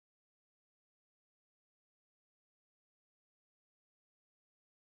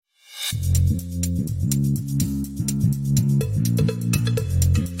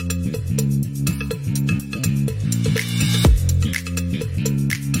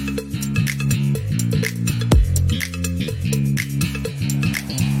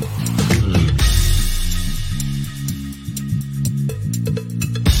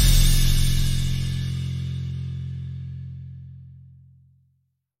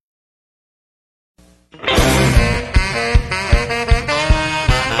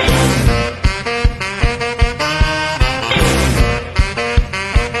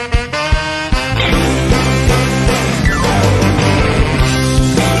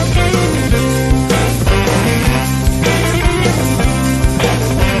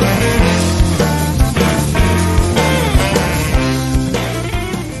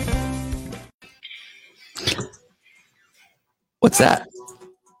What's that?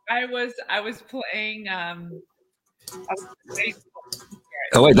 I was playing.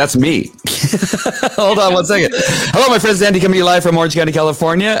 Oh, wait, that's me. Hold on one second. Hello, my friends. Andy coming to you live from Orange County,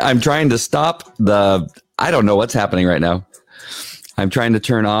 California. I'm trying to stop I don't know what's happening right now. I'm trying to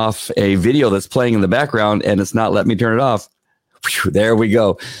turn off a video that's playing in the background, and it's not letting me turn it off. Whew, there we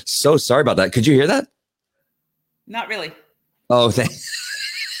go. So sorry about that. Could you hear that? Not really. Oh,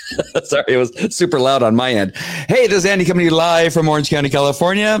 sorry, it was super loud on my end. Hey, this is Andy coming to you live from Orange County,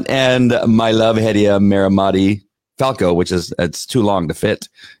 California, and my love, Hedia Maramati Falco, which is, it's too long to fit.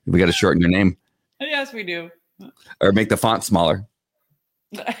 We got to shorten your name. Yes, we do. Or make the font smaller.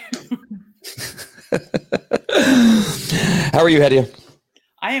 How are you, Hedia?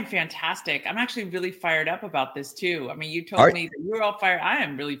 I am fantastic. I'm actually really fired up about this too. I mean, you told me that you were all fired. I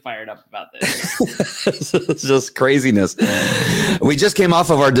am really fired up about this. It's just craziness. We just came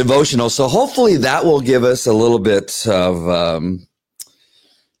off of our devotional, so hopefully that will give us a little bit of,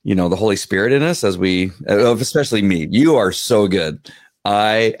 the Holy Spirit in us as we, especially me. You are so good.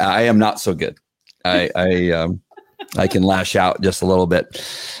 I am not so good. I can lash out just a little bit.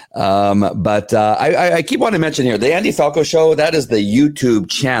 But I keep wanting to mention here, the Andy Falco Show, that is the YouTube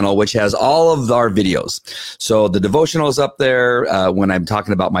channel, which has all of our videos. So the devotional is up there. When I'm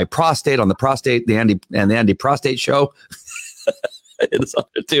talking about my prostate on the Andy Prostate Show, it is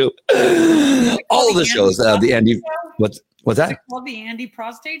up there too. All of the shows, the Andy, what's that? Is it called the Andy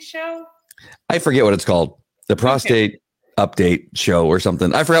Prostate Show? I forget what it's called. The Prostate Update Show or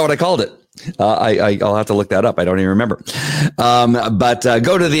something. I forgot what I called it. I'll have to look that up. I don't even remember. But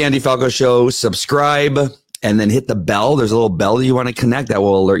go to the Andy Falco Show, subscribe, and then hit the bell. There's a little bell that you want to connect that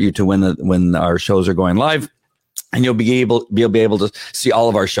will alert you to when our shows are going live. And you'll be able to see all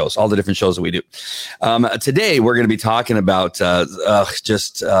of our shows, all the different shows that we do. Today, we're going to be talking about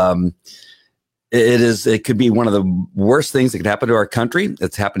it could be one of the worst things that could happen to our country.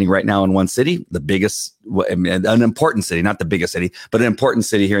 It's happening right now in one city, an important city, not the biggest city, but an important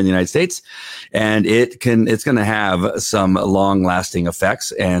city here in the United States. And it's going to have some long lasting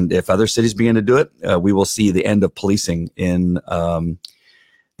effects. And if other cities begin to do it, we will see the end of policing in,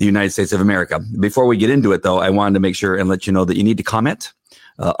 the United States of America. Before we get into it though, I wanted to make sure and let you know that you need to comment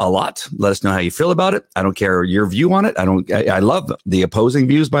a lot. Let us know how you feel about it. I don't care your view on it. I love the opposing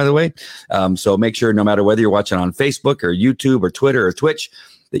views, by the way. So make sure no matter whether you're watching on Facebook or YouTube or Twitter or Twitch,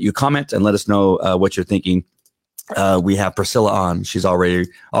 that you comment and let us know what you're thinking. We have Priscilla on. She's all ready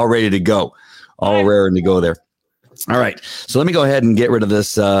to go. All raring to go there. All right. So let me go ahead and get rid of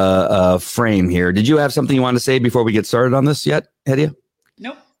this frame here. Did you have something you want to say before we get started on this yet, Hedia?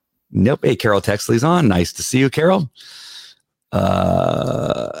 Nope. Hey, Carol Texley's on. Nice to see you, Carol.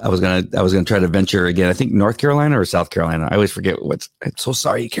 I was gonna try to venture again. I think North Carolina or South Carolina. I always forget I'm so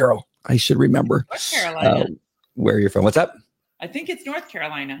sorry, Carol. I should remember. North Carolina. Where you're from. What's up? I think it's North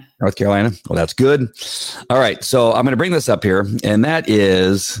Carolina. North Carolina. Well, that's good. All right. So I'm going to bring this up here. And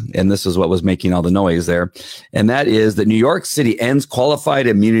this is what was making all the noise there. And that is that New York City ends qualified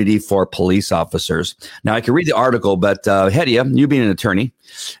immunity for police officers. Now I can read the article, but Hedia, you being an attorney,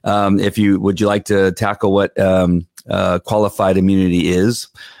 would you like to tackle what qualified immunity is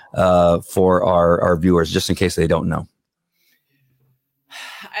for our viewers, just in case they don't know?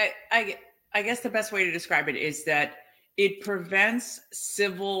 I guess the best way to describe it is that it prevents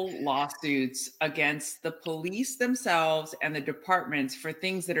civil lawsuits against the police themselves and the departments for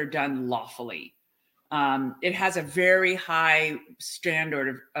things that are done lawfully. It has a very high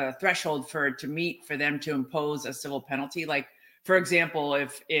standard of threshold for them to impose a civil penalty. Like, for example,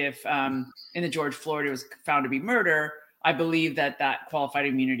 if in the George Floyd it was found to be murder, I believe that qualified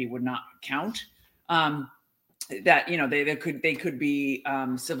immunity would not count. They could be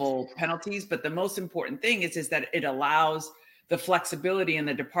civil penalties, but the most important thing is that it allows the flexibility in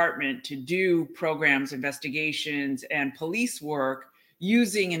the department to do programs, investigations, and police work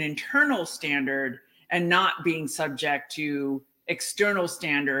using an internal standard and not being subject to external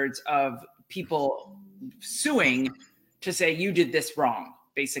standards of people suing to say you did this wrong.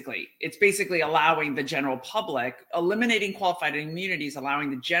 Basically, it's basically allowing the general public, eliminating qualified immunities, allowing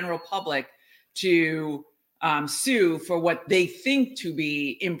the general public to sue for what they think to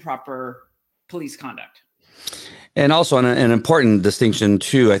be improper police conduct. And also an important distinction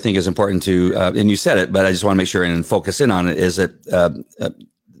too, I think is important to, and you said it, but I just want to make sure and focus in on it, is that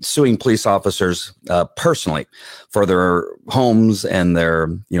suing police officers personally for their homes and their,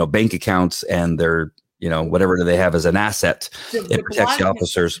 bank accounts and their, whatever they have as an asset, it protects the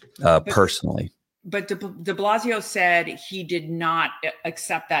officers personally. But de Blasio said he did not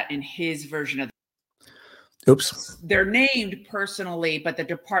accept that in his version of Oops. They're named personally, but the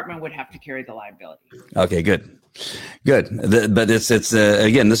department would have to carry the liability. Okay, good. But it's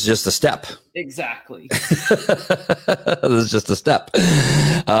again, this is just a step. Exactly. This is just a step.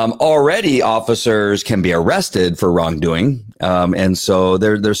 Already, officers can be arrested for wrongdoing, and so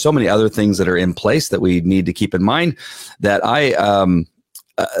there's so many other things that are in place that we need to keep in mind. That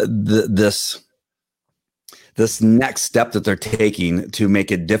this next step that they're taking to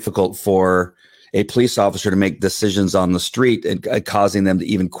make it difficult for a police officer to make decisions on the street and causing them to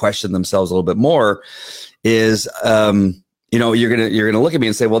even question themselves a little bit more is, you're gonna look at me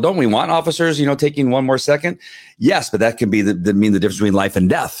and say, well, don't we want officers, taking one more second? Yes, but that can be the difference between life and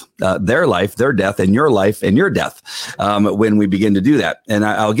death, their life, their death, and your life and your death. When we begin to do that, and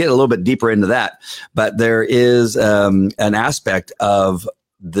I'll get a little bit deeper into that, but there is an aspect of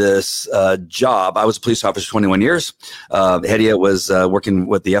this job. I was a police officer for 21 years. Hedia was working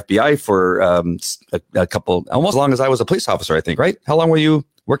with the FBI for a couple, almost as long as I was a police officer, I think, right? How long were you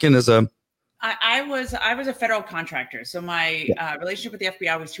working as a... I was a federal contractor. So my relationship with the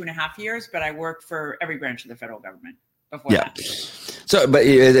FBI was 2.5 years, but I worked for every branch of the federal government before that. So, but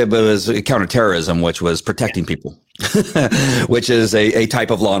it was counterterrorism, which was protecting people, which is a type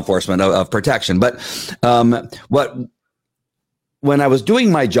of law enforcement of protection. But when I was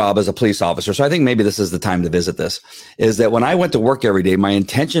doing my job as a police officer, so I think maybe this is the time to visit this, is that when I went to work every day, my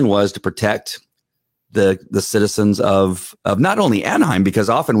intention was to protect the citizens of not only Anaheim, because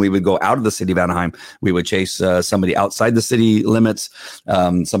often we would go out of the city of Anaheim, we would chase somebody outside the city limits.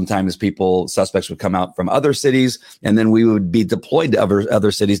 Sometimes suspects would come out from other cities, and then we would be deployed to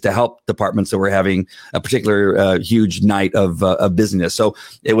other cities to help departments that were having a particular huge night of business. So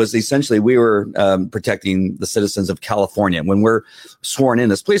it was essentially we were protecting the citizens of California. When we're sworn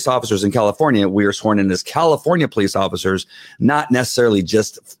in as police officers in California, we are sworn in as California police officers, not necessarily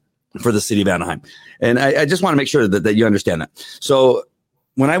just for the city of Anaheim. And I just want to make sure that you understand that. So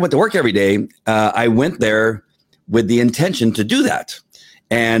when I went to work every day, I went there with the intention to do that.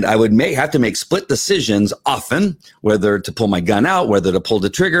 And I would have to make split decisions often, whether to pull my gun out, whether to pull the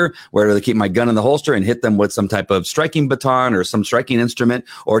trigger, whether to keep my gun in the holster and hit them with some type of striking baton or some striking instrument,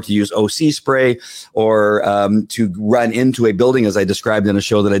 or to use OC spray, or to run into a building, as I described in a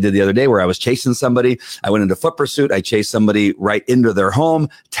show that I did the other day where I was chasing somebody. I went into foot pursuit. I chased somebody right into their home,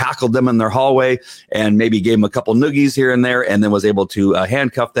 tackled them in their hallway, and maybe gave them a couple noogies here and there, and then was able to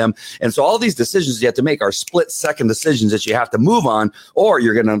handcuff them. And so all these decisions you have to make are split-second decisions that you have to move on, or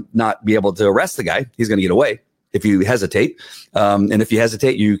you're going to not be able to arrest the guy. He's going to get away if you hesitate. And if you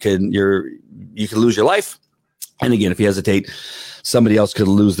hesitate, you can lose your life. And again, if you hesitate, somebody else could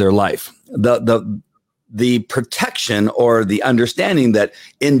lose their life. The protection or the understanding that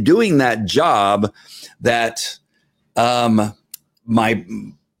in doing that job, that my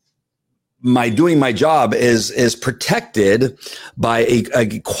doing my job is protected by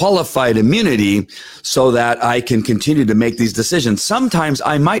a qualified immunity so that I can continue to make these decisions. Sometimes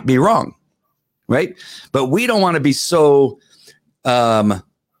I might be wrong, right? But we don't want to be so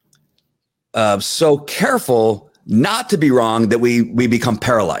careful not to be wrong that we become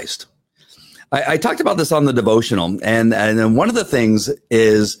paralyzed. I talked about this on the devotional, and then one of the things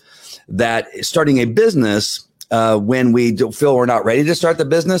is that starting a business, when we feel we're not ready to start the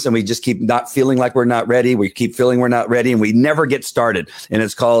business and we just keep not feeling like we're not ready, we keep feeling we're not ready, and we never get started. And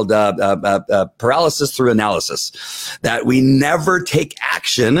it's called paralysis through analysis, that we never take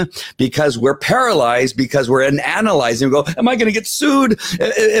action because we're paralyzed, because we're analyzing. We go, am I going to get sued?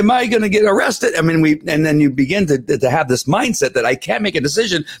 Am I going to get arrested? I mean, and then you begin to have this mindset that I can't make a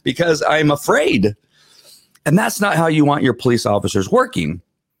decision because I'm afraid. And that's not how you want your police officers working.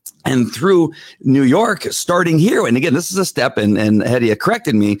 And through New York, starting here, and again, this is a step, and Hedia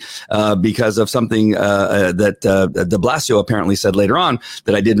corrected me because of something that de Blasio apparently said later on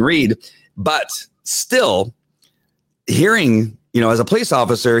that I didn't read. But still, hearing, as a police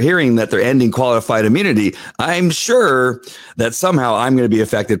officer, hearing that they're ending qualified immunity, I'm sure that somehow I'm going to be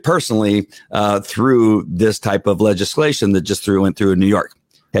affected personally through this type of legislation that just went through in New York.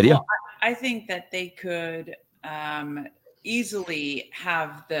 Hedia? Well, I think that they could easily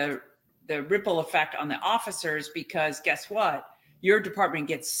have the ripple effect on the officers, because guess what? Your department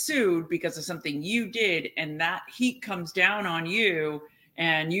gets sued because of something you did, and that heat comes down on you,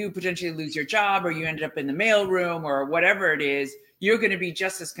 and you potentially lose your job, or you ended up in the mailroom, or whatever it is. You're going to be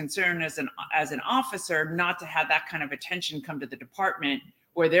just as concerned as an officer not to have that kind of attention come to the department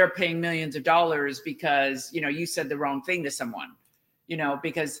where they're paying millions of dollars because you said the wrong thing to someone.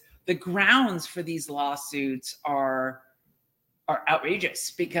 Because the grounds for these lawsuits are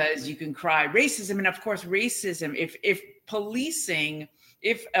outrageous, because you can cry racism. And of course, racism, if policing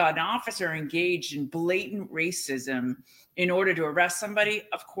if an officer engaged in blatant racism in order to arrest somebody,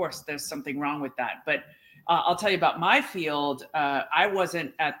 of course, there's something wrong with that. But I'll tell you about my field. I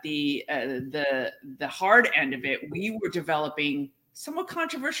wasn't at the hard end of it. We were developing somewhat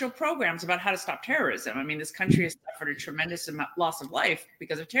controversial programs about how to stop terrorism. I mean, this country has suffered a tremendous loss of life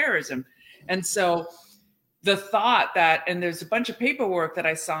because of terrorism. And so the thought that, and there's a bunch of paperwork that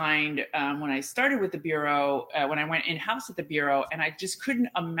I signed when I started with the Bureau, when I went in-house at the Bureau, and I just couldn't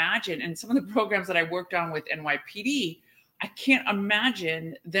imagine, and some of the programs that I worked on with NYPD, I can't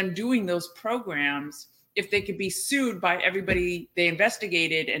imagine them doing those programs if they could be sued by everybody they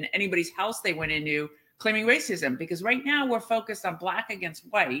investigated and anybody's house they went into claiming racism. Because right now we're focused on Black against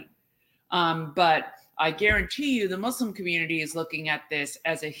white. But I guarantee you the Muslim community is looking at this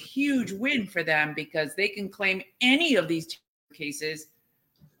as a huge win for them, because they can claim any of these cases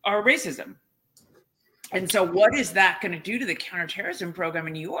are racism. And so what is that going to do to the counterterrorism program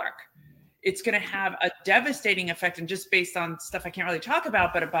in New York? It's going to have a devastating effect, and just based on stuff I can't really talk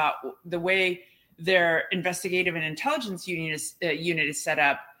about, but about the way their investigative and intelligence unit is set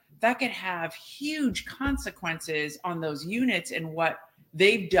up, that could have huge consequences on those units and what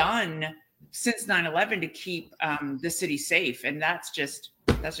they've done since 9/11 to keep the city safe. And that's just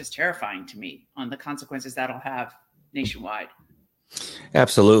terrifying to me on the consequences that'll have nationwide.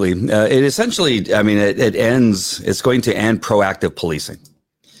 Absolutely. It essentially, I mean, it's going to end proactive policing.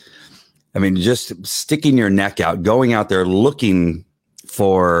 I mean, just sticking your neck out, going out there looking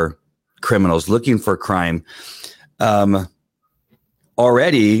for criminals, looking for crime.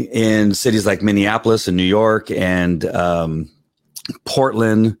 Already in cities like Minneapolis and New York and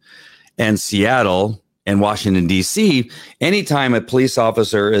Portland and Seattle and Washington, D.C., anytime a police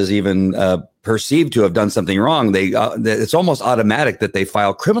officer is even perceived to have done something wrong, it's almost automatic that they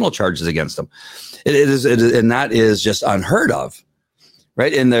file criminal charges against them. It is, and that is just unheard of.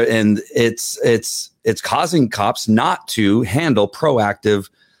 Right. And it's causing cops not to handle proactive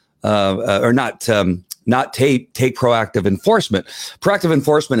or not take proactive enforcement. Proactive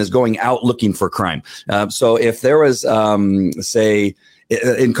enforcement is going out looking for crime. So if there was, say,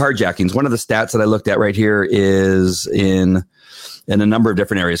 in carjackings, one of the stats that I looked at right here is in a number of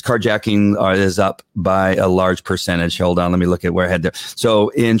different areas. Carjacking is up by a large percentage. Hold on, let me look at where I had there. So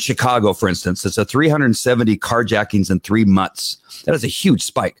in Chicago, for instance, it's a 370 carjackings in 3 months. That is a huge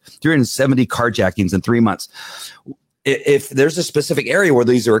spike. 370 carjackings in 3 months. If there's a specific area where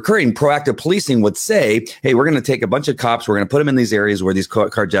these are occurring, proactive policing would say, hey, we're going to take a bunch of cops, we're going to put them in these areas where these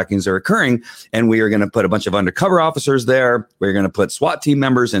carjackings are occurring, and we are going to put a bunch of undercover officers there. We're going to put SWAT team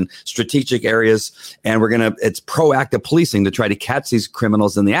members in strategic areas, and it's proactive policing to try to catch these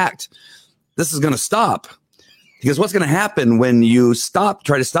criminals in the act. This is going to stop. Because what's going to happen when you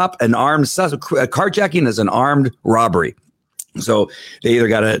try to stop an armed carjacking is an armed robbery. So they either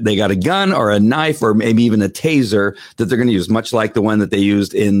got a gun or a knife or maybe even a taser that they're going to use, much like the one that they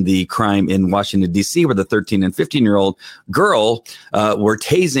used in the crime in Washington, D.C., where the 13 and 15-year-old girl were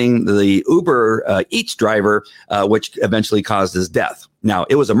tasing the Uber Eats driver, which eventually caused his death. Now,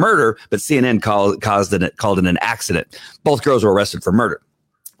 it was a murder, but CNN called it an accident. Both girls were arrested for murder.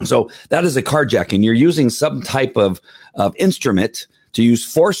 So that is a carjacking. You're using some type of instrument to use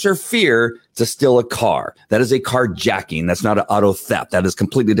force or fear to steal a car. That is a carjacking. That's not an auto theft. That is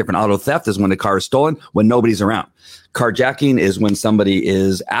completely different. Auto theft is when the car is stolen when nobody's around. Carjacking is when somebody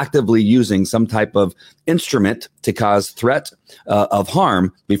is actively using some type of instrument to cause threat of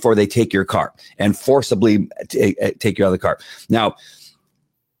harm before they take your car and forcibly take you out of the car. Now,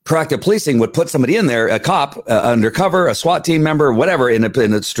 proactive policing would put somebody in there, a cop, undercover, a SWAT team member, whatever, in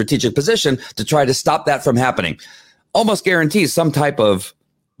a strategic position to try to stop that from happening. Almost guarantees some type of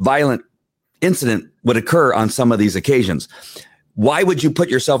violent incident would occur on some of these occasions. Why would you put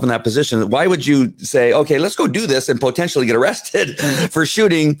yourself in that position? Why would you say, okay, let's go do this and potentially get arrested for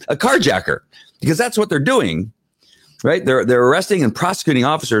shooting a carjacker? Because that's what they're doing, right? They're arresting and prosecuting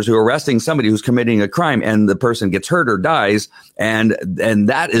officers who are arresting somebody who's committing a crime, and the person gets hurt or dies. And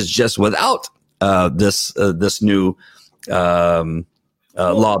that is just without this new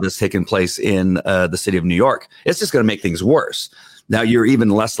law that's taken place in the city of New York. It's just going to make things worse. Now you're even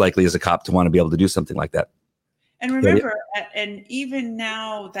less likely as a cop to want to be able to do something like that. And remember, and even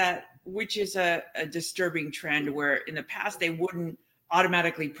now that, which is a disturbing trend, where in the past they wouldn't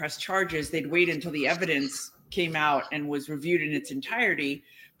automatically press charges. They'd wait until the evidence came out and was reviewed in its entirety.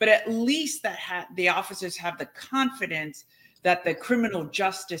 But at least the officers have the confidence that the criminal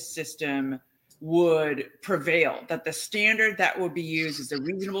justice system would prevail, that the standard that would be used is a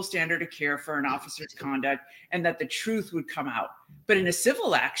reasonable standard of care for an officer's conduct, and that the truth would come out. But in a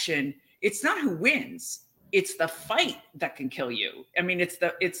civil action, it's not who wins. it's the fight that can kill you. I mean, it's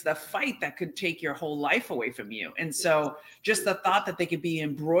the fight that could take your whole life away from you. And so just the thought that they could be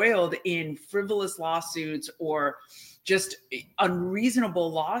embroiled in frivolous lawsuits or just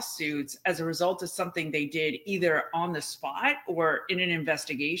unreasonable lawsuits as a result of something they did either on the spot or in an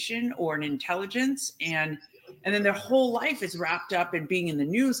investigation or an intelligence, and then their whole life is wrapped up in being in the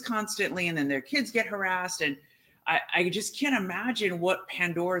news constantly, and then their kids get harassed. And I just can't imagine what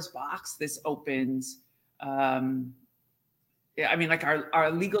Pandora's box this opens. I mean, like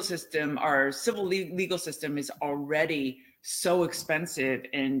our legal system, our civil legal system is already so expensive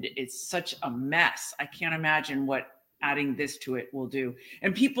and it's such a mess. I can't imagine what adding this to it will do.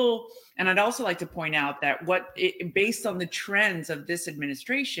 And I'd also like to point out that based on the trends of this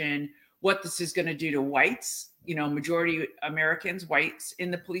administration, what this is going to do to whites, majority Americans, whites in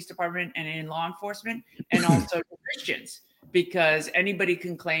the police department and in law enforcement, and also to Christians, because anybody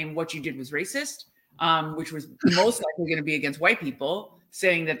can claim what you did was racist, which was most likely going to be against white people,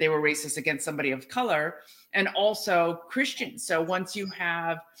 saying that they were racist against somebody of color, and also Christians. So once you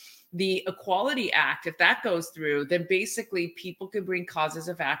have the Equality Act, if that goes through, then basically people could bring causes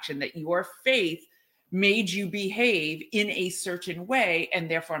of action that your faith made you behave in a certain way, and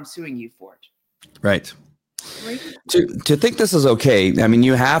therefore I'm suing you for it. Right. To think this is okay, I mean,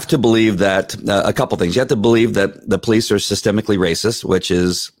 you have to believe that a couple things. You have to believe that the police are systemically racist, which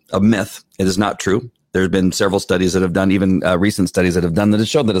is a myth. It is not true. There's been several studies that have done, even recent studies that have done that have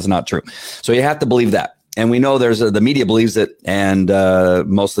shown that it's not true. So you have to believe that. And we know the media believes it, and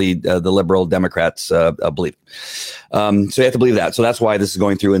mostly the liberal Democrats believe it. So you have to believe that. So that's why this is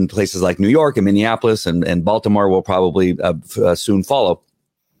going through in places like New York and Minneapolis, and Baltimore will probably soon follow.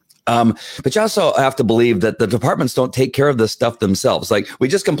 But you also have to believe that the departments don't take care of this stuff themselves. Like, we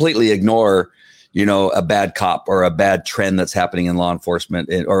just completely ignore, a bad cop or a bad trend that's happening in law enforcement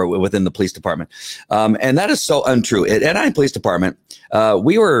or within the police department. And that is so untrue. At our police department,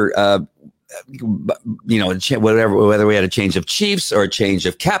 we were whether we had a change of chiefs or a change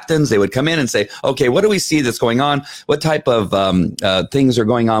of captains, they would come in and say, okay, what do we see that's going on? What type of things are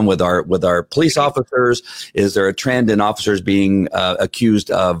going on with our police officers? Is there a trend in officers being accused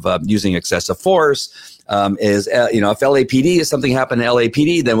of using excessive force? If LAPD, if something happened in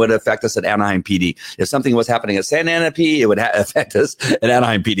LAPD, then it would affect us at Anaheim PD. If something was happening at Santa Ana PD, it would affect us at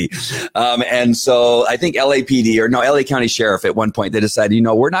Anaheim PD. And so I think LA County Sheriff at one point, they decided,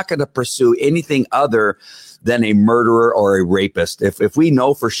 we're not going to pursue anything other than a murderer or a rapist. If we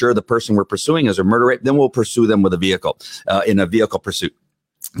know for sure the person we're pursuing is a murderer, then we'll pursue them with a vehicle, in a vehicle pursuit.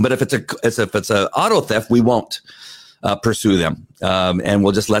 But if it's a auto theft, we won't pursue them, and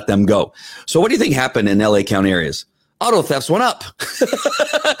we'll just let them go. So what do you think happened in LA County areas? Auto thefts went up.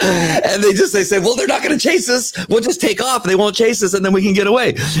 And they say, well, they're not going to chase us. We'll just take off. They won't chase us, and then we can get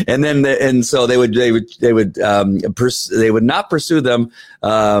away. And so they would not pursue them.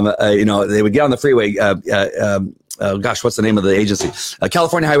 They would get on the freeway. What's the name of the agency?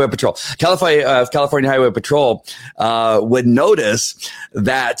 California Highway Patrol. California Highway Patrol would notice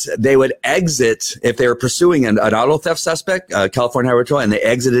that they would exit if they were pursuing an auto theft suspect, California Highway Patrol, and they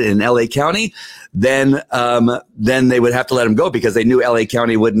exited in LA County. Then they would have to let them go because they knew LA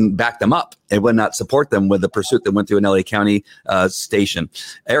County wouldn't back them up. It would not support them with the pursuit that went through an LA County station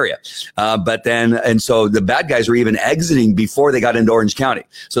area. And so the bad guys were even exiting before they got into Orange County.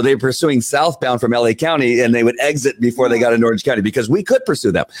 So they were pursuing southbound from LA County, and they would exit before they got into Orange County because we could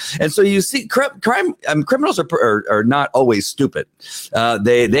pursue them. And so you see, criminals are not always stupid.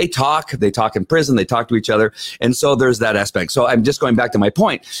 They talk in prison, they talk to each other. And so there's that aspect. So I'm just going back to my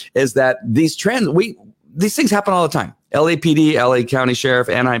point is that these trends, these things happen all the time. LAPD, LA County Sheriff,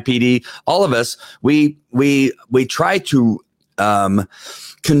 Anaheim PD, all of us, we try to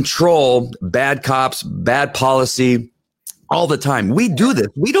control bad cops, bad policy all the time. We do this.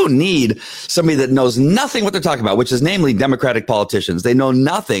 We don't need somebody that knows nothing what they're talking about, which is namely Democratic politicians. They know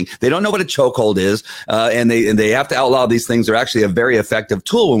nothing. They don't know what a chokehold is, and they have to outlaw these things. They're actually a very effective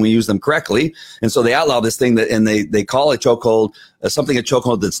tool when we use them correctly. And so they outlaw this thing and they call a chokehold something a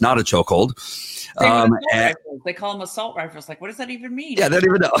chokehold that's not a chokehold. They call them assault rifles. Like, what does that even mean? Yeah, they don't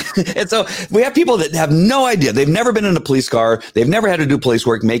even know. And so we have people that have no idea. They've never been in a police car. They've never had to do police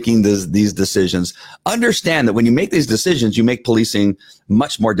work making these decisions. Understand that when you make these decisions, you make policing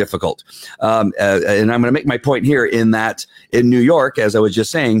much more difficult. And I'm going to make my point here in that in New York, as I was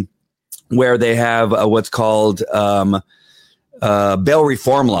just saying, where they have what's called bail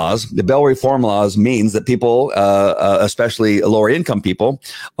reform laws. The bail reform laws means that people, especially lower income people,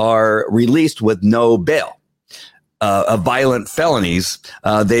 are released with no bail. Of violent felonies,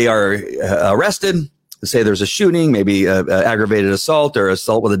 they are arrested, say there's a shooting, maybe aggravated assault or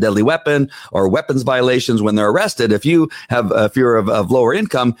assault with a deadly weapon or weapons violations when they're arrested, if you have a fear of lower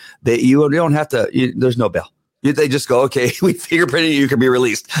income, you don't have to, there's no bail. They just go, okay, we fingerprinted you, can be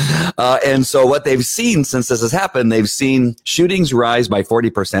released. And so what they've seen since this has happened, they've seen shootings rise by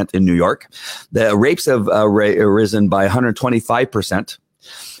 40% in New York. The rapes have risen by 125%.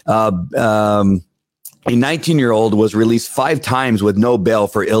 A 19-year-old was released 5 times with no bail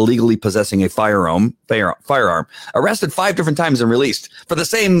for illegally possessing a firearm, arrested 5 different times and released for the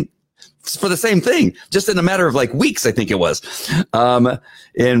same thing, just in a matter of like weeks, I think it was.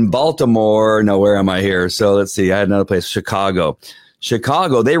 In Baltimore, no, where am I here? So let's see. I had another place, Chicago,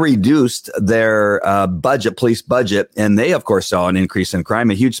 they reduced their police budget, and they, of course, saw an increase in crime,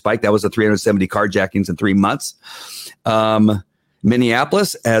 a huge spike. That was the 370 carjackings in 3 months.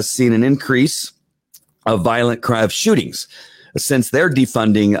 Minneapolis has seen an increase of violent crime, of shootings, since their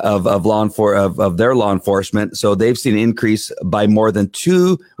defunding of their law enforcement. So they've seen an increase by more than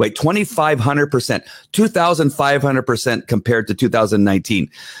 2,500%, 2,500% compared to 2019,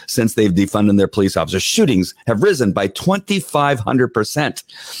 since they've defunded their police officers. Shootings have risen by 2,500%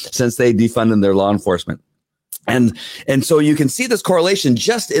 since they defunded their law enforcement. And so you can see this correlation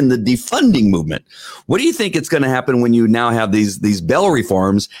just in the defunding movement. What do you think it's going to happen when you now have these bail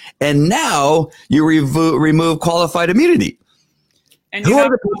reforms, and now you remove qualified immunity? And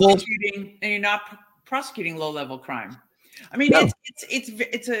you're not prosecuting low-level crime. I mean, no.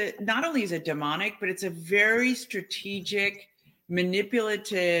 It's not only is it demonic, but it's a very strategic,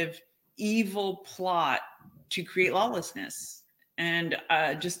 manipulative, evil plot to create lawlessness. And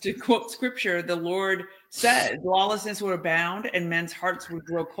just to quote scripture, the Lord said, lawlessness would abound and men's hearts would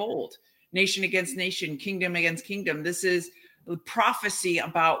grow cold. Nation against nation, kingdom against kingdom. This is the prophecy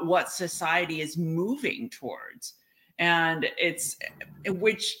about what society is moving towards. And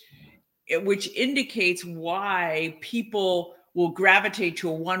which indicates why people will gravitate to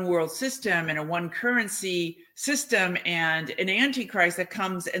a one world system and a one currency system and an antichrist that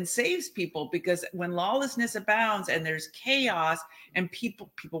comes and saves people. Because when lawlessness abounds and there's chaos, and people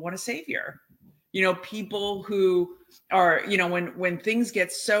want a savior, people who are, when things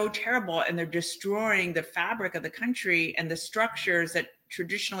get so terrible and they're destroying the fabric of the country and the structures that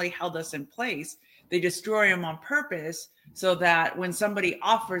traditionally held us in place, they destroy them on purpose so that when somebody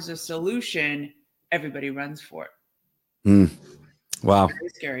offers a solution, everybody runs for it. Wow. Very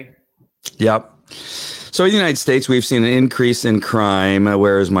scary. Yep. So in the United States, we've seen an increase in crime.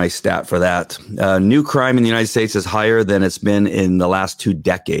 Where is my stat for that? New crime in the United States is higher than it's been in the last 2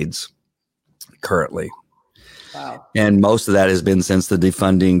 decades currently. Wow. And most of that has been since the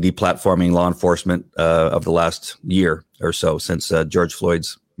defunding, deplatforming law enforcement of the last year or so, since George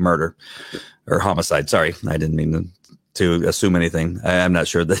Floyd's murder or homicide. Sorry, I didn't mean to assume anything. I'm not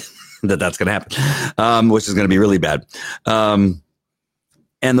sure that that's going to happen, which is going to be really bad.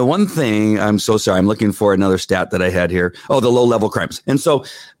 And the one thing, I'm so sorry, I'm looking for another stat that I had here. Oh, the low level crimes. And so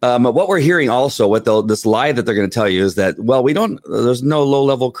what we're hearing also, this lie that they're going to tell you is that, well, there's no low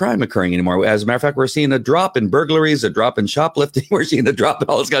level crime occurring anymore. As a matter of fact, we're seeing a drop in burglaries, a drop in shoplifting. We're seeing a drop in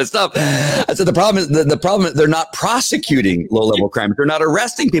all this kind of stuff. I said, the problem is they're not prosecuting low level crimes. They're not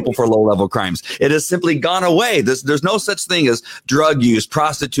arresting people for low level crimes. It has simply gone away. There's no such thing as drug use,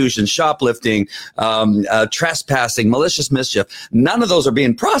 prostitution, shoplifting, trespassing, malicious mischief. None of those are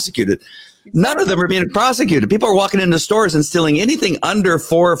being prosecuted. None of them are being prosecuted. People are walking into stores and stealing anything under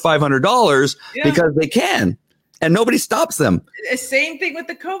 $400 or $500 because they can, and nobody stops them. Same thing with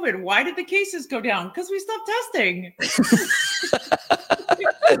the COVID. Why did the cases go down? Because we stopped testing.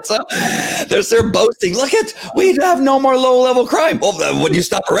 So they're boasting. Look we have no more low-level crime. Well, when you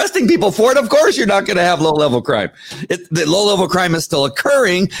stop arresting people for it, of course you're not going to have low-level crime. The low-level crime is still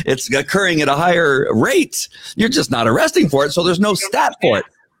occurring. It's occurring at a higher rate. You're just not arresting for it, so there's no stat for it.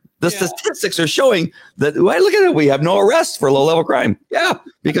 The statistics are showing that, look at it, we have no arrests for low-level crime. Yeah,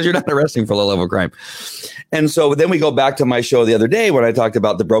 because you're not arresting for low-level crime. And so then we go back to my show the other day when I talked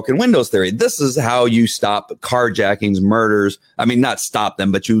about the broken windows theory. This is how you stop carjackings, murders. I mean, not stop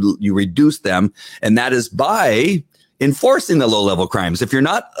them, but you reduce them. And that is by enforcing the low-level crimes. If you're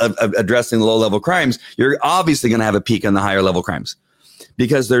not addressing the low-level crimes, you're obviously going to have a peak in the higher-level crimes.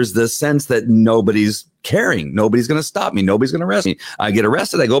 Because there's this sense that nobody's caring. Nobody's going to stop me. Nobody's going to arrest me. I get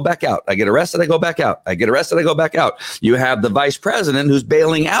arrested, I go back out. I get arrested, I go back out. I get arrested, I go back out. You have the vice president who's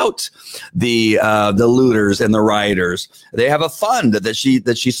bailing out the looters and the rioters. They have a fund that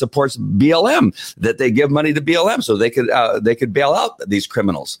she supports BLM, that they give money to BLM so they could bail out these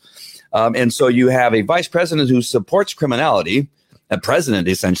criminals. And so you have a vice president who supports criminality, a president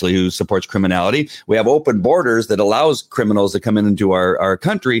essentially who supports criminality. We have open borders that allows criminals to come into our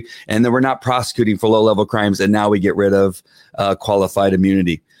country, and then we're not prosecuting for low level crimes. And now we get rid of qualified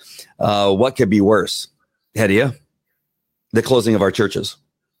immunity. What could be worse, Hedia? The closing of our churches.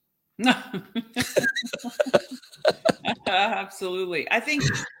 Absolutely. I think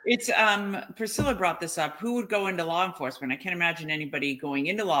it's Priscilla brought this up. Who would go into law enforcement? I can't imagine anybody going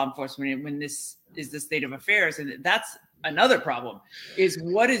into law enforcement when this is the state of affairs. And that's another problem, is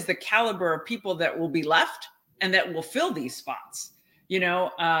what is the caliber of people that will be left and that will fill these spots?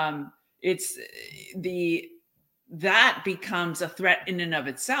 That becomes a threat in and of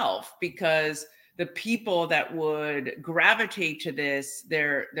itself, because the people that would gravitate to this,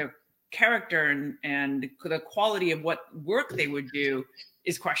 their character and the quality of what work they would do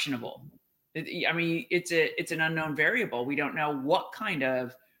is questionable. I mean, it's an unknown variable. We don't know what kind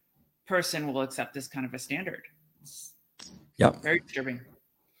of person will accept this kind of a standard. Yeah, very disturbing.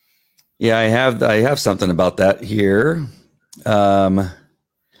 Yeah, I have something about that here.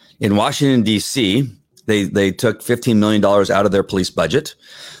 In Washington, D.C., they took $15 million out of their police budget.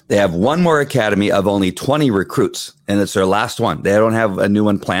 They have one more academy of only 20 recruits, and it's their last one. They don't have a new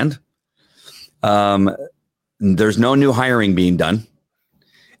one planned. There's no new hiring being done,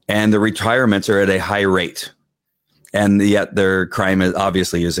 and the retirements are at a high rate. And yet their crime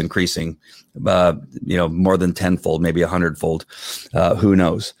is increasing, more than tenfold, maybe 100-fold. Who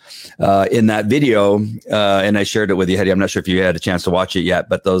knows? In that video, and I shared it with you, Hedia. I'm not sure if you had a chance to watch it yet,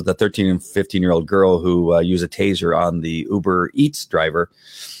 but the 13 and 15-year-old girl who used a taser on the Uber Eats driver,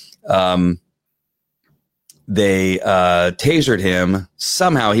 they tasered him.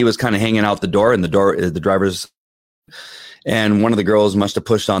 Somehow he was kind of hanging out the door, and the driver's. And one of the girls must have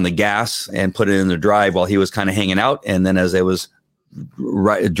pushed on the gas and put it in the drive while he was kind of hanging out. And then as it was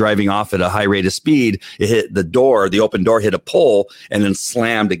driving off at a high rate of speed, it hit the door. The open door hit a pole and then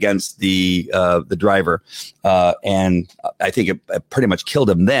slammed against the driver. And I think it pretty much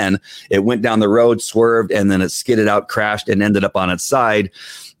killed him. Then it went down the road, swerved, and then it skidded out, crashed, and ended up on its side.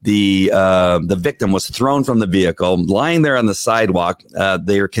 The victim was thrown from the vehicle, lying there on the sidewalk.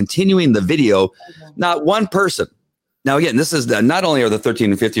 They are continuing the video. Not one person. Now, again, this is not only are the 13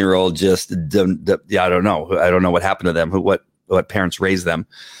 and 15-year-old just, I don't know what happened to them, what parents raised them.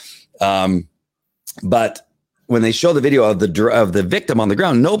 But when they show the video of the victim on the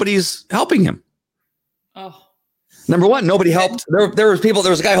ground, nobody's helping him. Oh, number one, nobody helped. There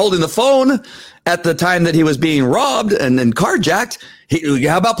was a guy holding the phone at the time that he was being robbed and carjacked.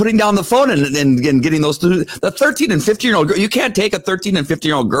 How about putting down the phone and getting those two, the 13 and 15-year-old girl? You can't take a 13 and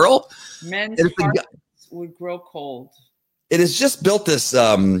 15-year-old girl. Men's would grow cold. It has just built this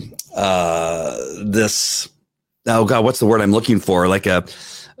oh God, what's the word I'm looking for? Like a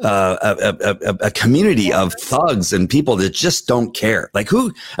community of thugs and people that just don't care.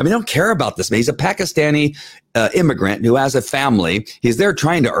 Don't care about this man. He's a Pakistani immigrant who has a family. He's there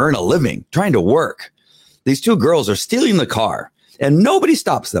trying to earn a living, trying to work. These two girls are stealing the car and nobody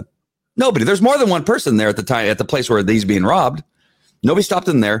stops them. Nobody. There's more than one person there at the place where he's being robbed. Nobody stopped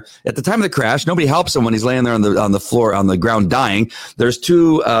him there. At the time of the crash, nobody helps him when he's laying there on the floor, on the ground, dying. There's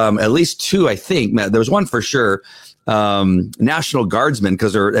at least two, I think. There was one for sure, National Guardsmen,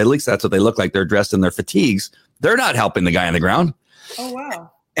 because at least that's what they look like. They're dressed in their fatigues. They're not helping the guy on the ground. Oh,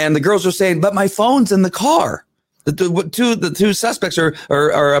 wow. And the girls are saying, but my phone's in the car. The two suspects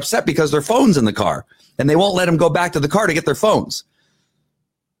are upset because their phone's in the car, and they won't let them go back to the car to get their phones.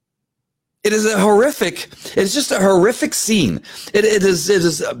 It's just a horrific scene. It is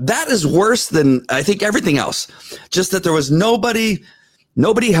that is worse than I think everything else. Just that there was nobody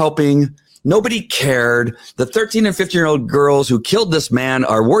helping, nobody cared. The 13 and 15-year-old girls who killed this man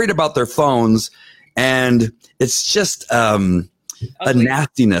are worried about their phones, and it's just a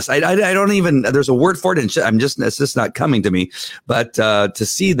nastiness. I don't even, there's a word for it, and it's just not coming to me. But to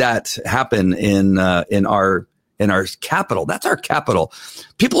see that happen in our capital, that's our capital.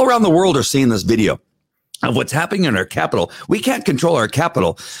 People around the world are seeing this video of what's happening in our capital. We can't control our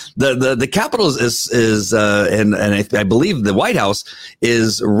capital. The capital is I believe the White House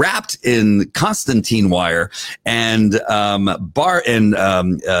is wrapped in Constantine wire and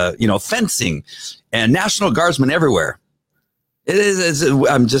fencing and National Guardsmen everywhere.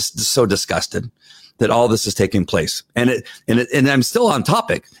 I'm just so disgusted that all this is taking place. And I'm still on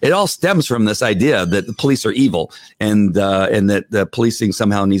topic. It all stems from this idea that the police are evil and that the policing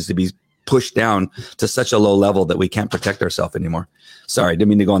somehow needs to be pushed down to such a low level that we can't protect ourselves anymore. Sorry, didn't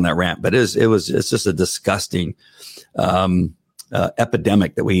mean to go on that rant, but it's just a disgusting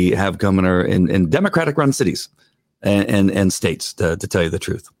epidemic that we have coming in Democratic run cities and states, to tell you the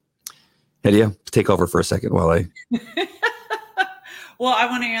truth. Hedia, take over for a second while I... Well, I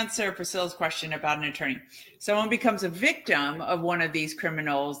want to answer Priscilla's question about an attorney. Someone becomes a victim of one of these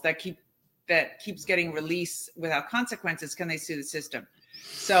criminals that keeps getting released without consequences. Can they sue the system?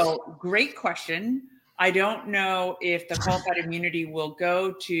 So great question. I don't know if the qualified immunity will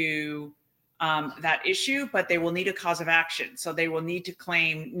go to that issue, but they will need a cause of action. So they will need to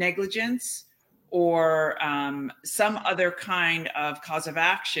claim negligence or some other kind of cause of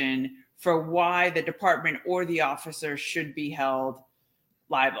action for why the department or the officer should be held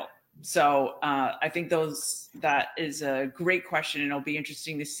liable. So I think that is a great question, and it'll be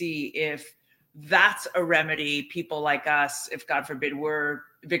interesting to see if that's a remedy people like us, if God forbid we're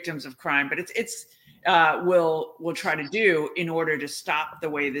victims of crime, but we'll try to do in order to stop the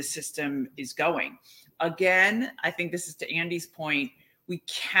way this system is going. Again, I think this is to Andy's point. We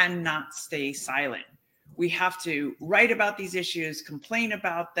cannot stay silent. We have to write about these issues, complain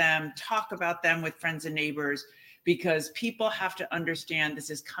about them, talk about them with friends and neighbors, because people have to understand this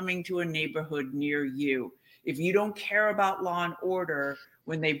is coming to a neighborhood near you. If you don't care about law and order,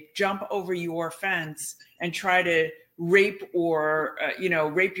 when they jump over your fence and try to rape or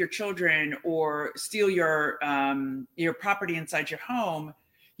rape your children or steal your property inside your home,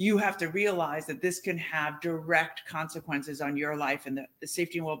 you have to realize that this can have direct consequences on your life and the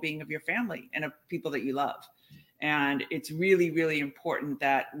safety and well-being of your family and of people that you love. And it's really, really important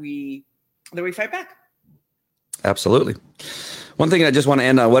that we fight back. Absolutely. One thing I just want to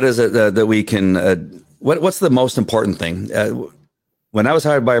end on, what is it that we can, what's the most important thing? When I was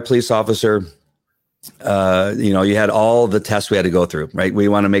hired by a police officer, you had all the tests we had to go through, right? We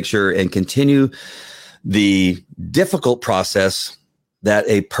want to make sure and continue the difficult process that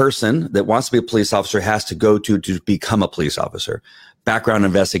a person that wants to be a police officer has to go to become a police officer. Background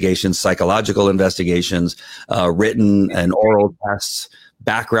investigations, psychological investigations, written and oral tests,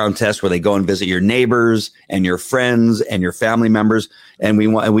 background tests where they go and visit your neighbors and your friends and your family members. And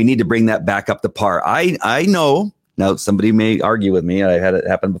we need to bring that back up to par. I know, now somebody may argue with me, I had it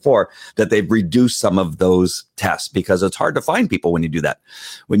happen before, that they've reduced some of those tests because it's hard to find people when you do that.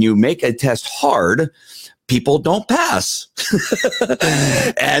 When you make a test hard, people don't pass.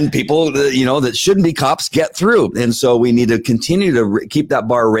 And people, that shouldn't be cops get through. And so we need to continue to keep that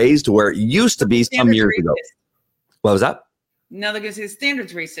bar raised to where it used to be some years ago. What was that? Now they're going to say the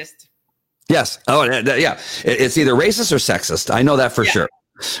standard's racist. Yes. Oh, yeah. It's either racist or sexist. I know that for sure.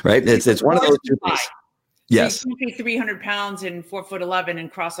 Right? It's one of those two things. Yes. So you can't be 300 pounds and 4'11"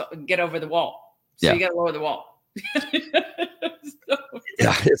 and get over the wall. So you got to lower the wall.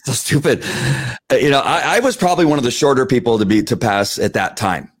 Yeah, it's so stupid. I was probably one of the shorter people to pass at that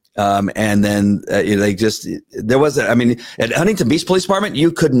time. And then there was, at Huntington Beach Police Department,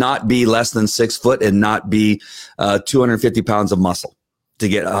 you could not be less than 6 foot and not be 250 pounds of muscle to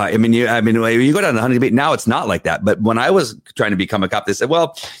get you go down to Huntington Beach. Now it's not like that. But when I was trying to become a cop, they said,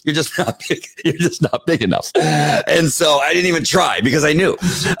 well, you're just not big. You're just not big enough. And so I didn't even try because I knew.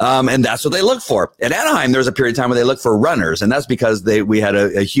 And that's what they look for. At Anaheim, there was a period of time where they looked for runners. And that's because we had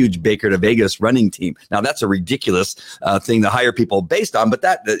a huge Baker to Vegas running team. Now that's a ridiculous thing to hire people based on. But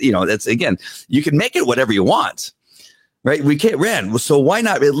that's, again, you can make it whatever you want. Right. We can't rent. So why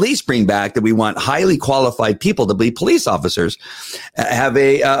not at least bring back that we want highly qualified people to be police officers, have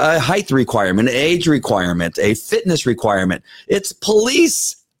a height requirement, an age requirement, a fitness requirement. It's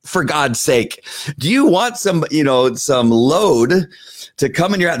police, for God's sake. Do you want some load to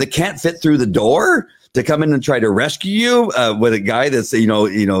come in your house that can't fit through the door to come in and try to rescue you with a guy that's,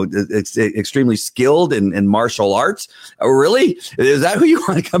 it's extremely skilled in martial arts? Oh, really? Is that who you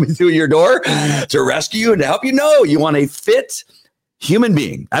want coming through your door to rescue you and to help you? No, you want a fit human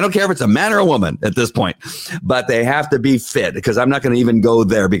being. I don't care if it's a man or a woman at this point, but they have to be fit, because I'm not going to even go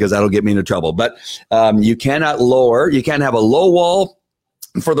there because that'll get me into trouble. But you can't have a low wall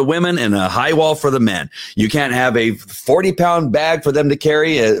for the women and a high wall for the men. You can't have a 40-pound bag for them to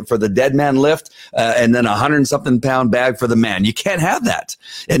carry for the dead man lift and then a 100-something pound bag for the man. You can't have that.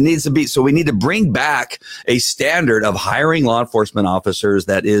 It needs to be. So we need to bring back a standard of hiring law enforcement officers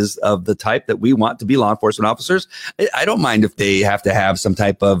that is of the type that we want to be law enforcement officers. I don't mind if they have to have some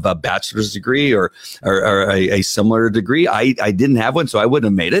type of a bachelor's degree or a similar degree. I didn't have one, so I wouldn't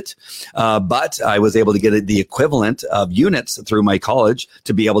have made it. But I was able to get the equivalent of units through my college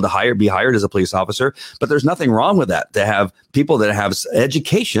to be able to be hired as a police officer. But there's nothing wrong with that, to have people that have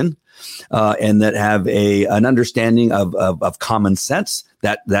education and that have an understanding of common sense.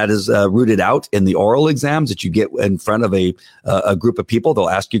 That is rooted out in the oral exams that you get in front of a group of people. They'll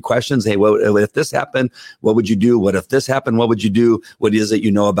ask you questions. Hey, what if this happened? What would you do? What if this happened? What would you do? What is it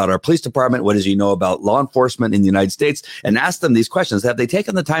you know about our police department? What is it you know about law enforcement in the United States? And ask them these questions. Have they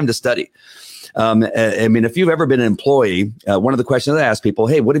taken the time to study? I mean, if you've ever been an employee, one of the questions I ask people,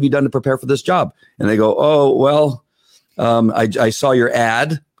 hey, what have you done to prepare for this job? And they go, oh, well, I saw your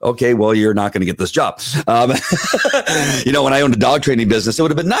ad. Okay, well, you're not going to get this job. When I owned a dog training business, it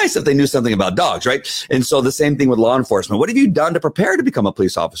would have been nice if they knew something about dogs, right? And so the same thing with law enforcement. What have you done to prepare to become a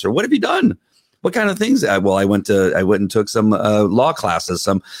police officer? What have you done? What kind of things? Well, I went and took some law classes,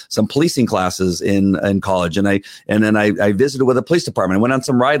 some policing classes in college, and then I visited with a police department. I went on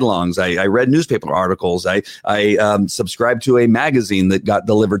some ride-alongs. I read newspaper articles. I subscribed to a magazine that got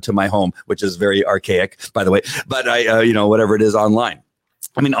delivered to my home, which is very archaic, by the way. But whatever it is online.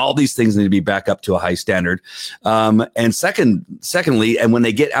 I mean, all these things need to be back up to a high standard. And secondly, and when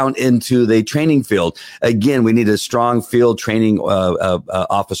they get out into the training field, again, we need a strong field training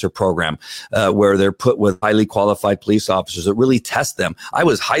officer program where they're put with highly qualified police officers that really test them. I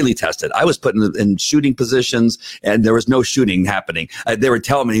was highly tested. I was put in shooting positions, and there was no shooting happening. They were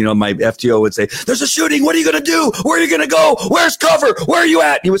telling me, my FTO would say, "There's a shooting. What are you going to do? Where are you going to go? Where's cover? Where are you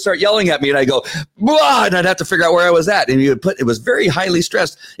at?" He would start yelling at me, and I go, "Blah," and I'd have to figure out where I was at. And it was very highly stressed.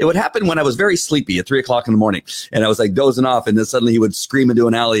 It would happen when I was very sleepy at 3:00 in the morning, and I was like dozing off, and then suddenly he would scream into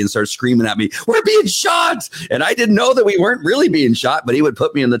an alley and start screaming at me, "We're being shot!" And I didn't know that we weren't really being shot, but he would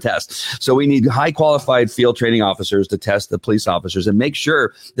put me in the test. So we need high qualified field training officers to test the police officers and make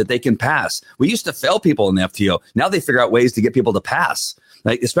sure that they can pass. We used to fail people in the FTO. Now they figure out ways to get people to pass.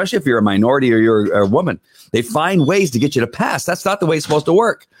 Like, especially if you're a minority or you're a woman, they find ways to get you to pass. That's not the way it's supposed to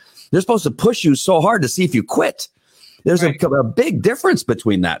work. They're supposed to push you so hard to see if you quit. There's a big difference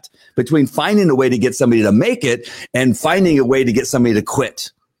between finding a way to get somebody to make it and finding a way to get somebody to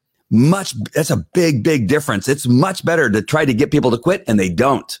quit. That's a big, big difference. It's much better to try to get people to quit, and they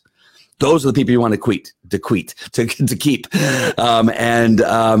don't. Those are the people you want to keep,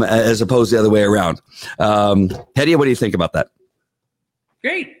 as opposed to the other way around. Hedieh, what do you think about that?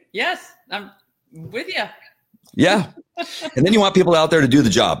 Great. Yes, I'm with you. Yeah. And then you want people out there to do the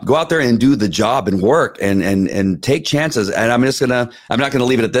job. Go out there and do the job and work and take chances. And I'm not going to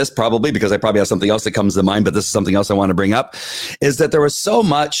leave it at this probably, because I probably have something else that comes to mind, but this is something else I want to bring up, is that there was so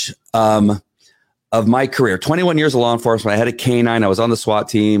much of my career, 21 years of law enforcement. I had a canine. I was on the SWAT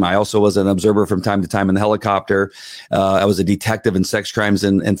team. I also was an observer from time to time in the helicopter. I was a detective in sex crimes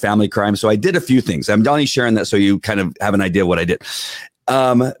and family crimes. So I did a few things. I'm only sharing that so you kind of have an idea of what I did.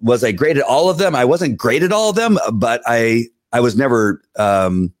 Was I great at all of them? I wasn't great at all of them, but I was never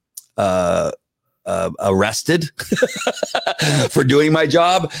arrested for doing my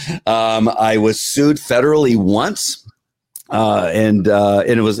job. I was sued federally once. And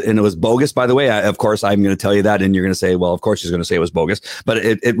it was bogus, by the way. Of course, I'm going to tell you that, and you're going to say, well, of course she's going to say it was bogus, but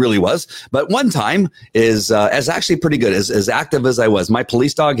it really was. But one time is actually pretty good. As active as I was, my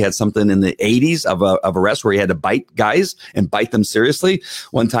police dog had something in the 80s of arrest where he had to bite guys and bite them seriously.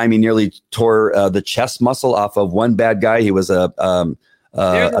 One time he nearly tore the chest muscle off of one bad guy. He was a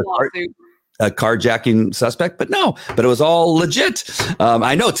carjacking suspect, but it was all legit.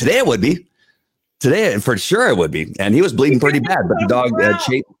 I know today it would be. Today, for sure, it would be. And he was bleeding pretty bad, but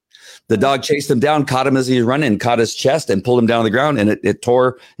the dog chased him down, caught him as he was running, caught his chest and pulled him down on the ground. And it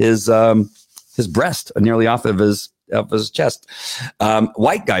tore his breast nearly off of his chest.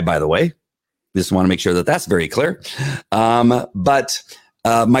 White guy, by the way. Just want to make sure that that's very clear. But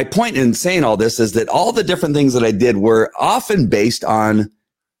my point in saying all this is that all the different things that I did were often based on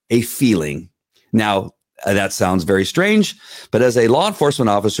a feeling. Now, that sounds very strange, but as a law enforcement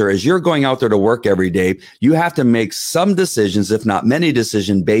officer, as you're going out there to work every day, you have to make some decisions, if not many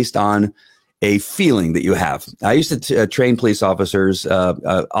decisions, based on a feeling that you have. I used to train police officers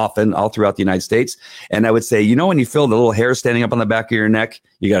often all throughout the United States. And I would say, when you feel the little hair standing up on the back of your neck,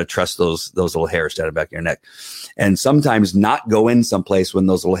 you got to trust those little hairs standing back of your neck. And sometimes not go in someplace when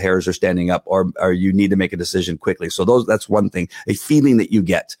those little hairs are standing up, or you need to make a decision quickly. So that's one thing, a feeling that you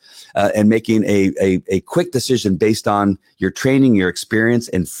get, and making a quick decision based on your training, your experience,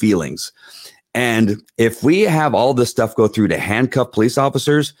 and feelings. And if we have all this stuff go through to handcuff police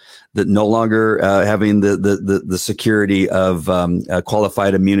officers that no longer having the security of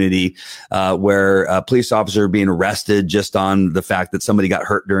qualified immunity, where a police officer being arrested just on the fact that somebody got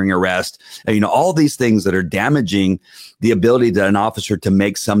hurt during arrest, all these things that are damaging the ability to an officer to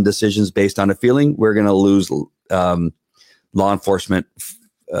make some decisions based on a feeling, we're going to lose law enforcement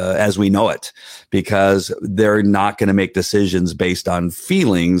as we know it, because they're not going to make decisions based on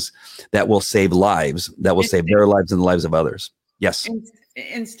feelings that will save lives, that will save their lives and the lives of others. Yes.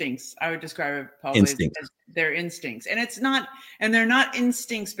 Instincts. I would describe it probably as their instincts. And they're not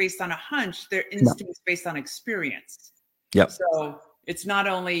instincts based on a hunch. They're instincts based on experience. Yep. So it's not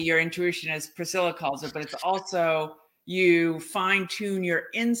only your intuition, as Priscilla calls it, but it's also you fine tune your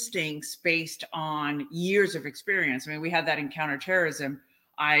instincts based on years of experience. I mean, we had that in counterterrorism.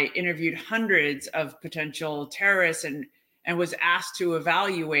 I interviewed hundreds of potential terrorists and was asked to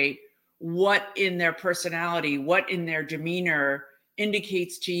evaluate what in their personality, what in their demeanor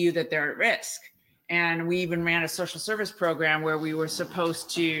indicates to you that they're at risk. And we even ran a social service program where we were supposed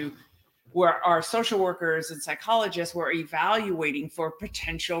to, where our social workers and psychologists were evaluating for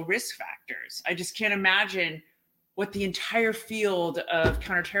potential risk factors. I just can't imagine what the entire field of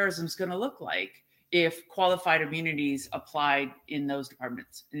counterterrorism is going to look like if qualified immunities applied in those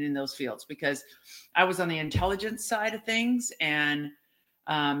departments and in those fields, because I was on the intelligence side of things and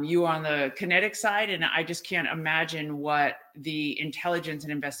you on the kinetic side. And I just can't imagine what the intelligence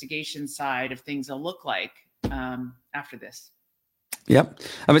and investigation side of things will look like after this. Yep.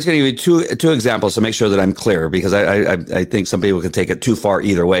 I'm just going to give you two examples to make sure that I'm clear, because I think some people could take it too far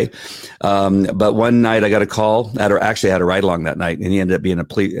either way. But one night I got a call, actually had a ride along that night, and he ended up being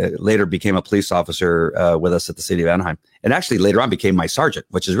later became a police officer with us at the city of Anaheim, and actually later on became my sergeant,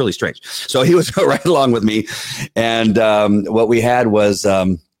 which is really strange. So he was right along with me, and what we had was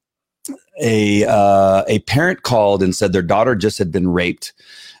a parent called and said their daughter just had been raped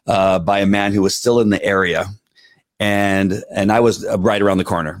by a man who was still in the area. And I was right around the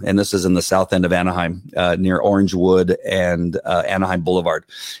corner, and this is in the south end of Anaheim, near Orangewood and Anaheim Boulevard.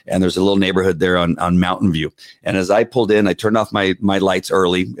 And there's a little neighborhood there on Mountain View. And as I pulled in, I turned off my lights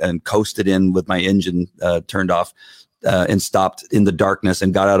early and coasted in with my engine turned off, and stopped in the darkness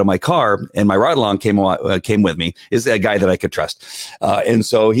and got out of my car. And my ride along came with me. Is a guy that I could trust, and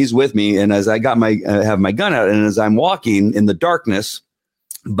so he's with me. And as I got have my gun out, and as I'm walking in the darkness,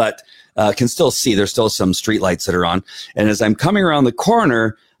 but can still see there's still some street lights that are on. And as I'm coming around the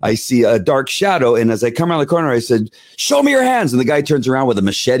corner, I see a dark shadow. And as I come around the corner, I said, "Show me your hands." And the guy turns around with a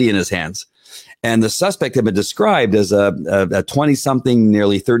machete in his hands. And the suspect had been described as a 20-something,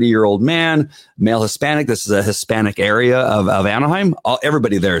 nearly 30-year-old man, male Hispanic. This is a Hispanic area of Anaheim.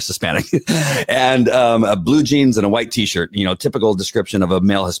 Everybody there is Hispanic. And blue jeans and a white T-shirt, typical description of a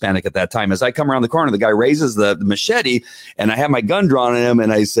male Hispanic at that time. As I come around the corner, the guy raises the machete, and I have my gun drawn on him,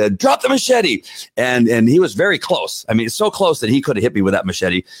 and I said, "Drop the machete." And he was very close. I mean, so close that he could have hit me with that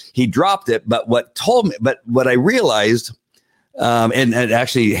machete. He dropped it, but what I realized, and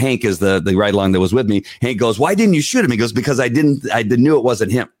actually Hank is the ride along that was with me. Hank goes, "Why didn't you shoot him?" He goes, "Because I knew it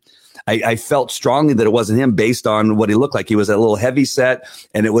wasn't him. I felt strongly that it wasn't him based on what he looked like. He was a little heavy set,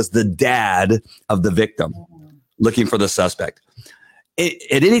 and it was the dad of the victim looking for the suspect."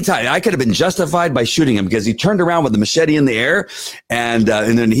 At any time, I could have been justified by shooting him because he turned around with the machete in the air, and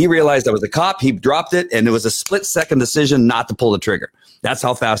then he realized I was a cop. He dropped it, and it was a split-second decision not to pull the trigger. That's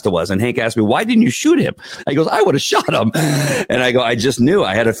how fast it was. And Hank asked me, "Why didn't you shoot him?" I goes, "I would have shot him." And I go, "I just knew.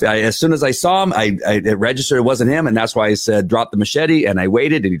 As soon as I saw him, it registered it wasn't him, and that's why I said drop the machete." And I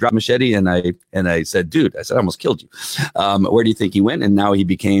waited, and he dropped the machete, and I said, "Dude," I said, "I almost killed you. Where do you think he went?" And now he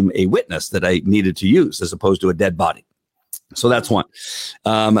became a witness that I needed to use as opposed to a dead body. So that's one.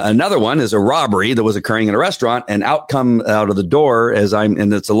 Another one is a robbery that was occurring in a restaurant, and out of the door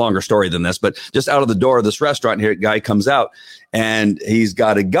and it's a longer story than this, but just out of the door of this restaurant here, a guy comes out, and he's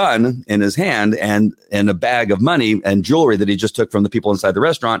got a gun in his hand and a bag of money and jewelry that he just took from the people inside the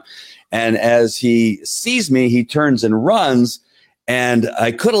restaurant. And as he sees me, he turns and runs. And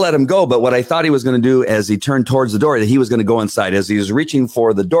I could have let him go, but what I thought he was going to do as he turned towards the door, that he was going to go inside. As he was reaching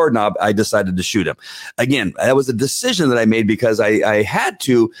for the doorknob, I decided to shoot him. Again, that was a decision that I made because I had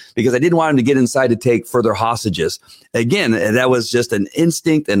to, because I didn't want him to get inside to take further hostages. Again, that was just an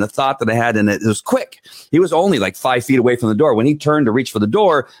instinct and a thought that I had, and it was quick. He was only like 5 feet away from the door. When he turned to reach for the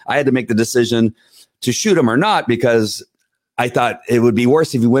door, I had to make the decision to shoot him or not, because I thought it would be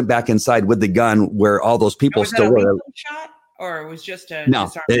worse if he went back inside with the gun where all those people still were. Shot? Or it was just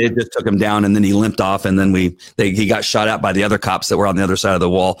no, it just took him down, and then he limped off, and then he got shot out by the other cops that were on the other side of the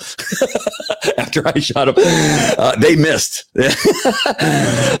wall. After I shot him, they missed,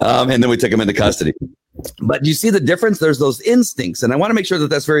 and then we took him into custody. But you see the difference? There's those instincts. And I want to make sure that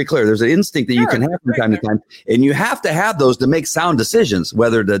that's very clear. There's an instinct that you can have from time to time. And you have to have those to make sound decisions,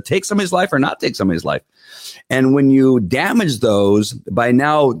 whether to take somebody's life or not take somebody's life. And when you damage those by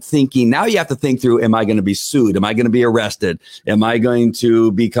now you have to think through, am I going to be sued? Am I going to be arrested? Am I going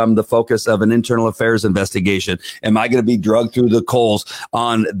to become the focus of an internal affairs investigation? Am I going to be drugged through the coals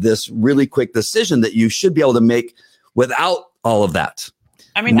on this really quick decision that you should be able to make without all of that?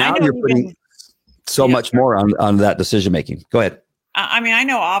 I mean, now you're putting so much more on that decision making. Go ahead. I mean, I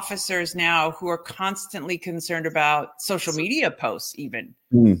know officers now who are constantly concerned about social media posts, even,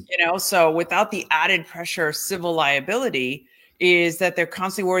 so without the added pressure of civil liability is that they're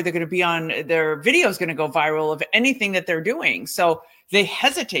constantly worried they're going to be on their video is going to go viral of anything that they're doing. So they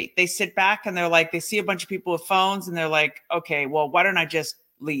hesitate. They sit back and they're like, they see a bunch of people with phones and they're like, okay, well, why don't I just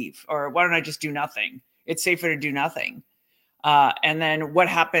leave? Or why don't I just do nothing? It's safer to do nothing. And then what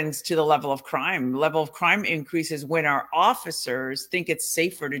happens to the level of crime? The level of crime increases when our officers think it's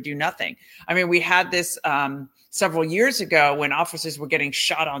safer to do nothing. I mean, we had this several years ago when officers were getting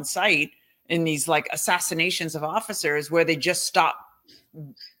shot on sight in these like assassinations of officers where they just stopped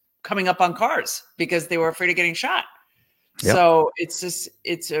coming up on cars because they were afraid of getting shot. Yep. So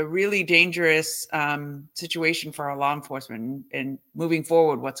it's a really dangerous situation for our law enforcement and moving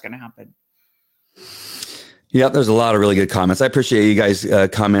forward, what's going to happen. Yeah, there's a lot of really good comments. I appreciate you guys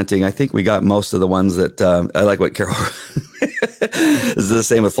commenting. I think we got most of the ones that I like what Carol this is the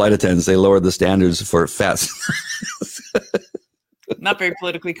same with flight attendants. They lowered the standards for fats. Not very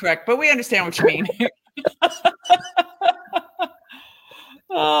politically correct, but we understand what you mean.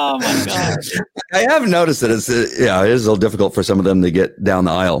 Oh my God. I have noticed that it is a little difficult for some of them to get down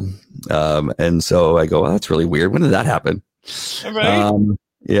the aisle. And so I go, well, that's really weird. When did that happen? Right.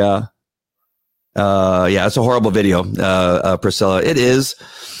 Yeah. It's a horrible video, Priscilla. It is,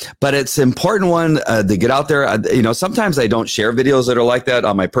 but it's an important one to get out there. Sometimes I don't share videos that are like that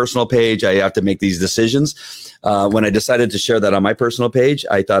on my personal page. I have to make these decisions. When I decided to share that on my personal page,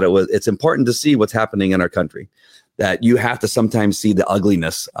 I thought it's important to see what's happening in our country, that you have to sometimes see the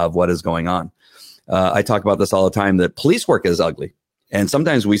ugliness of what is going on. I talk about this all the time, that police work is ugly. And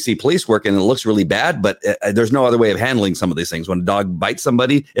sometimes we see police work and it looks really bad, but there's no other way of handling some of these things. When a dog bites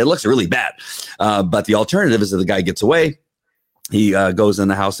somebody, it looks really bad. But the alternative is that the guy gets away. He goes in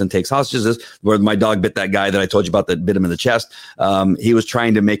the house and takes hostages. Where my dog bit that guy that I told you about that bit him in the chest. He was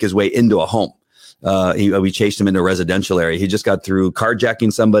trying to make his way into a home. We chased him into a residential area. He just got through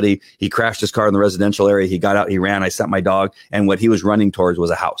carjacking somebody. He crashed his car in the residential area. He got out, he ran. I sent my dog, and what he was running towards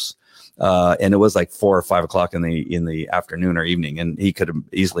was a house. And it was like 4 or 5 o'clock in the afternoon or evening, and he could have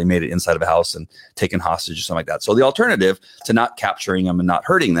easily made it inside of a house and taken hostage or something like that. So the alternative to not capturing them and not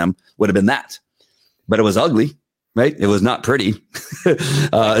hurting them would have been that, but it was ugly, right? It was not pretty.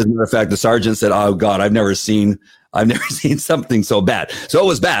 As a matter of fact, the sergeant said, "Oh God, I've never seen something so bad." So it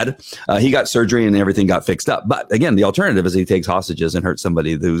was bad. He got surgery and everything got fixed up. But again, the alternative is he takes hostages and hurts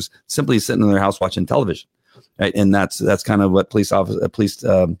somebody who's simply sitting in their house watching television. Right. And that's kind of what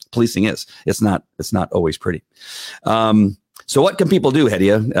policing is. It's not always pretty. So what can people do,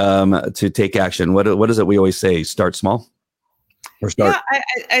 Hedia, to take action? What is it we always say? Start small or start. Yeah,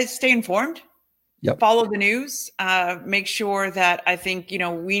 I stay informed. Yep. Follow the news. Make sure that I think,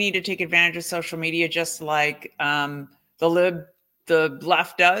 we need to take advantage of social media just like the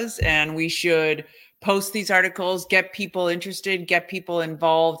left does. And we should post these articles, get people interested, get people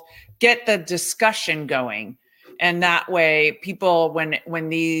involved, get the discussion going. And that way people, when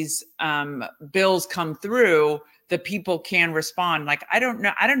these bills come through, the people can respond. Like, I don't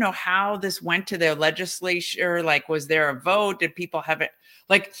know how this went to their legislature. Like, was there a vote? Did people have it?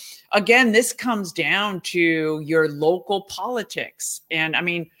 Like, again, this comes down to your local politics. And I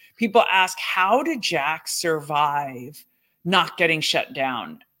mean, people ask, how did Jack survive not getting shut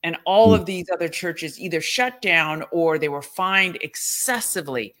down? And all of these other churches either shut down or they were fined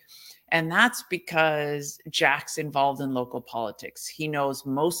excessively. And that's because Jack's involved in local politics. He knows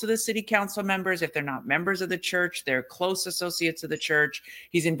most of the city council members. If they're not members of the church, they're close associates of the church.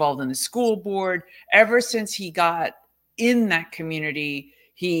 He's involved in the school board. Ever since he got in that community,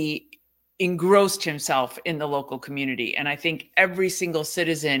 he engrossed himself in the local community. And I think every single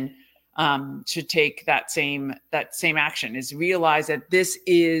citizen should take that same action, is realize that this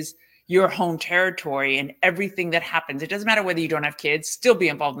is your home territory, and everything that happens, it doesn't matter whether you don't have kids, still be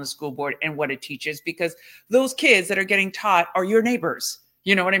involved in the school board and what it teaches, because those kids that are getting taught are your neighbors.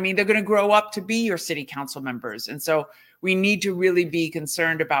 You know what I mean? They're going to grow up to be your city council members. And so we need to really be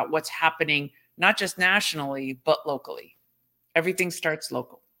concerned about what's happening, not just nationally, but locally. Everything starts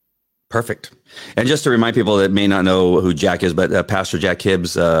local. Perfect. And just to remind people that may not know who Jack is, but Pastor Jack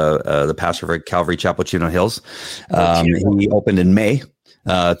Hibbs, the pastor for Calvary Chapel, Chino Hills, he opened in May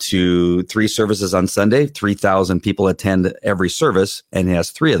to 3 services on Sunday. 3,000 people attend every service, and he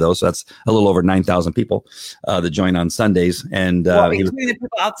has 3 of those. So that's a little over 9,000 people that join on Sundays. And including the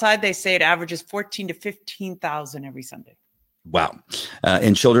people outside, they say it averages 14 to 15,000 every Sunday. Wow.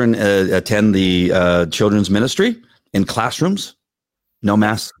 And children attend the children's ministry in classrooms, no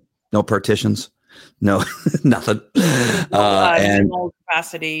masks. No partitions, no nothing. And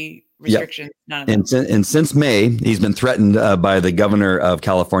capacity restrictions, none of that. And since May, he's been threatened by the governor of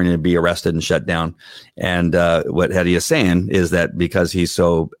California to be arrested and shut down. And what Hetty is saying is that because he's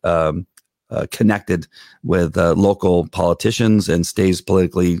so connected with local politicians and stays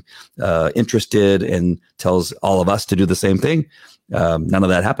politically interested and tells all of us to do the same thing, none of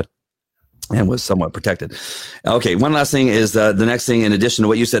that happened. And was somewhat protected. Okay, one last thing is the next thing, in addition to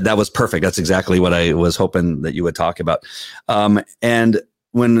what you said, that was perfect. That's exactly what I was hoping that you would talk about. And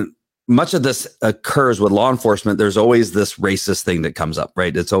when much of this occurs with law enforcement, there's always this racist thing that comes up,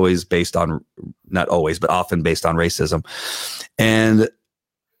 right? It's always based on, not always, but often based on racism. And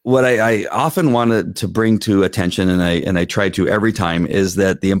what I often wanted to bring to attention, and I try to every time, is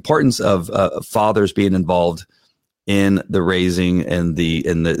that the importance of fathers being involved in the raising and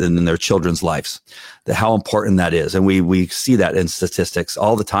in their children's lives, how important that is. And we see that in statistics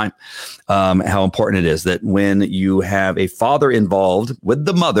all the time, how important it is that when you have a father involved with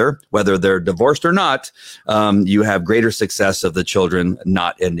the mother, whether they're divorced or not, you have greater success of the children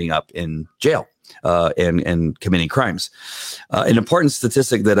not ending up in jail and committing crimes. An important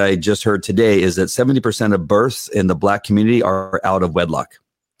statistic that I just heard today is that 70% of births in the Black community are out of wedlock.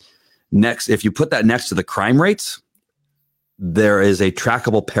 Next, if you put that next to the crime rates, there is a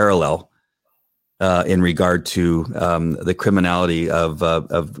trackable parallel in regard to the criminality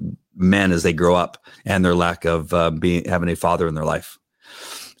of men as they grow up and their lack of having a father in their life.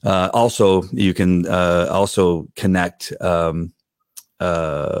 Also, you can also connect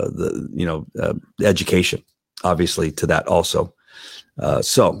education, obviously, to that also.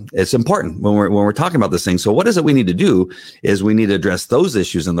 So it's important when we're talking about this thing. So what is it we need to do is we need to address those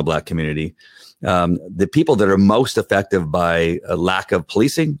issues in the Black community. The people that are most effective by a lack of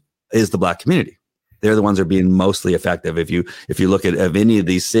policing is the Black community. They're the ones that are being mostly effective. If you look at any of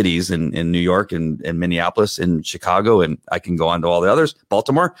these cities in New York and Minneapolis and Chicago, and I can go on to all the others,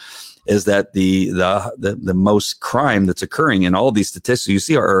 Baltimore, is that the most crime that's occurring in all these statistics you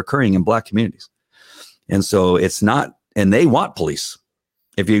see are occurring in Black communities. And so it's not, and they want police.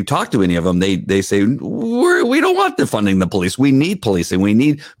 If you talk to any of them, they say, we don't want defunding the police. We need policing. We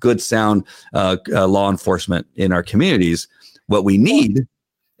need good, sound law enforcement in our communities. What we need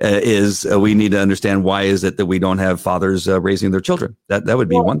is we need to understand why is it that we don't have fathers raising their children. That would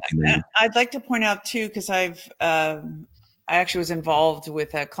be one thing. I'd like to point out too, because I actually was involved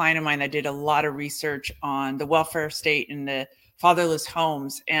with a client of mine that did a lot of research on the welfare state and the fatherless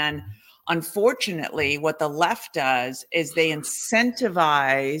homes. And unfortunately, what the left does is they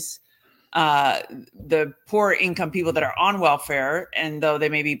incentivize the poor income people that are on welfare, and though they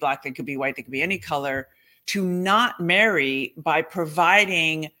may be Black, they could be white, they could be any color, to not marry by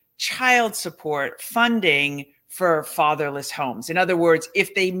providing child support funding for fatherless homes. In other words,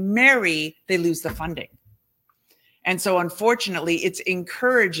 if they marry, they lose the funding. And so unfortunately, it's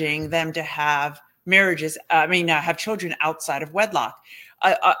encouraging them to have have children outside of wedlock.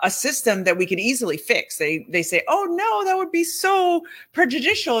 A system that we could easily fix. They say, oh no, that would be so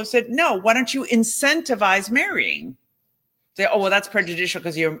prejudicial. I said, no, why don't you incentivize marrying? Say, oh, well, that's prejudicial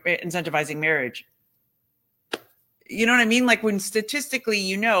because you're incentivizing marriage. You know what I mean? Like when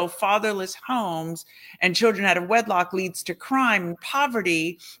statistically, fatherless homes and children out of wedlock leads to crime and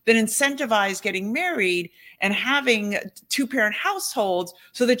poverty, then incentivize getting married and having 2-parent households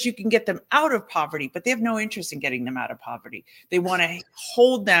so that you can get them out of poverty. But they have no interest in getting them out of poverty. They want to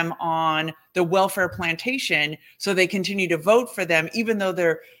hold them on the welfare plantation so they continue to vote for them, even though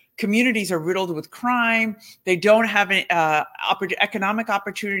their communities are riddled with crime. They don't have economic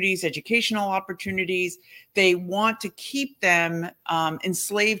opportunities, educational opportunities. They want to keep them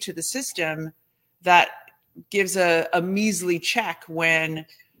enslaved to the system that gives a measly check when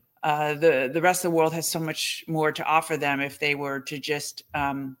the rest of the world has so much more to offer them if they were to just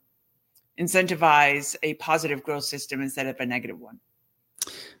incentivize a positive growth system instead of a negative one.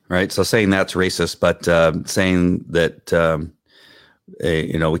 Right. So saying that's racist, but saying that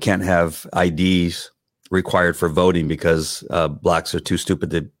we can't have IDs required for voting because Blacks are too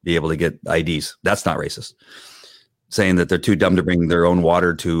stupid to be able to get IDs. That's not racist. Saying that they're too dumb to bring their own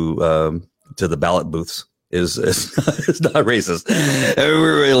water to the ballot booths is not racist.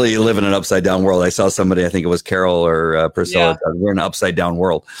 We're really living in an upside down world. I saw somebody, I think it was Carol or Priscilla. Yeah. We're in an upside down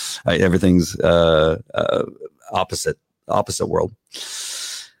world. Everything's opposite world.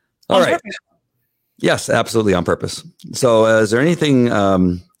 All right. Purpose. Yes, absolutely on purpose. So, is there anything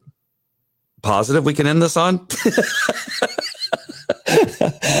positive we can end this on?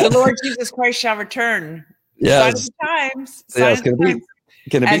 The Lord Jesus Christ shall return. Yes. Sign of the times. Yeah, it's going to be.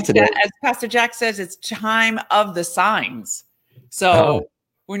 Can it be today? As Pastor Jack says, it's time of the signs. So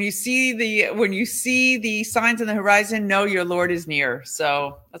when you see the signs on the horizon, know your Lord is near.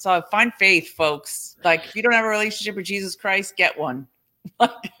 So that's all. Find faith, folks. Like if you don't have a relationship with Jesus Christ, get one.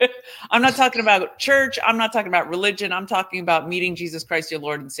 I'm not talking about church. I'm not talking about religion. I'm talking about meeting Jesus Christ, your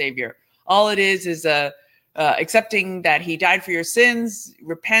Lord and Savior. All it is accepting that He died for your sins,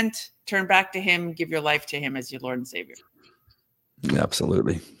 repent, turn back to Him, give your life to Him as your Lord and Savior.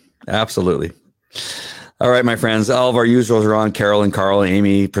 Absolutely. All right, my friends. All of our usuals are on. Carol and Carl,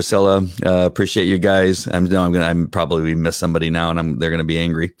 Amy, Priscilla. Appreciate you guys. I'm probably miss somebody now, and they're going to be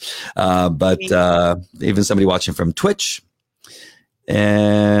angry. But even somebody watching from Twitch.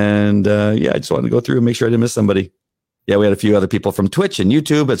 And I just wanted to go through and make sure I didn't miss somebody. Yeah, we had a few other people from Twitch and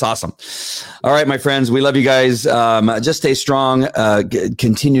YouTube. It's awesome. All right, my friends, we love you guys. Just stay strong.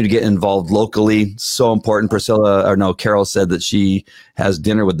 Continue to get involved locally. So important. Carol said that she has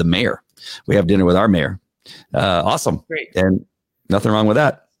dinner with the mayor. We have dinner with our mayor. Awesome. Great. And nothing wrong with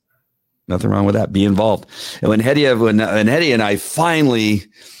that. Be involved. And when Hedy and I finally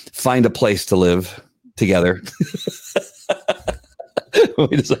find a place to live together, we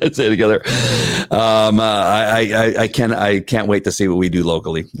decided to stay together. I can't wait to see what we do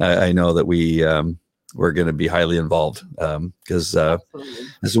locally. I know that we're going to be highly involved because this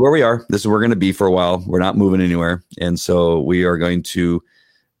is where we are. This is where we're going to be for a while. We're not moving anywhere, and so we are going to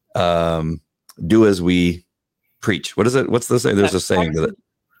do as we preach. What is it? What's the saying? There's a saying that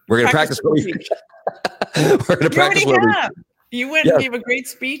we're going to practice what we preach. We're going to practice what we preach. You went and gave a great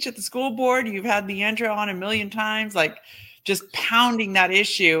speech at the school board. You've had Leandra on a million times, just pounding that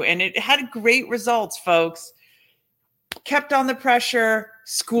issue. And it had great results, folks. Kept on the pressure.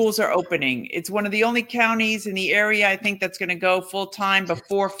 Schools are opening. It's one of the only counties in the area, I think, that's going to go full time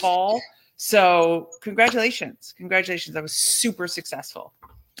before fall. So congratulations. That was super successful.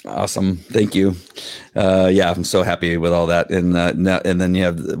 Awesome. Thank you. I'm so happy with all that. And then you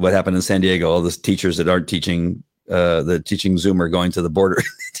have what happened in San Diego, all those teachers that aren't teaching, the teaching Zoom are going to the border to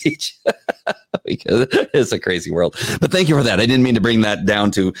teach. Because it's a crazy world. But thank you for that. I didn't mean to bring that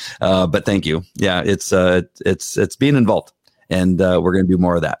down but thank you. Yeah, it's being involved, and we're going to do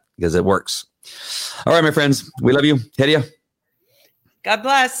more of that because it works. All right, my friends, we love you. Hedy. God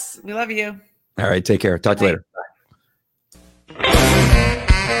bless. We love you. All right, take care. Talk to you later.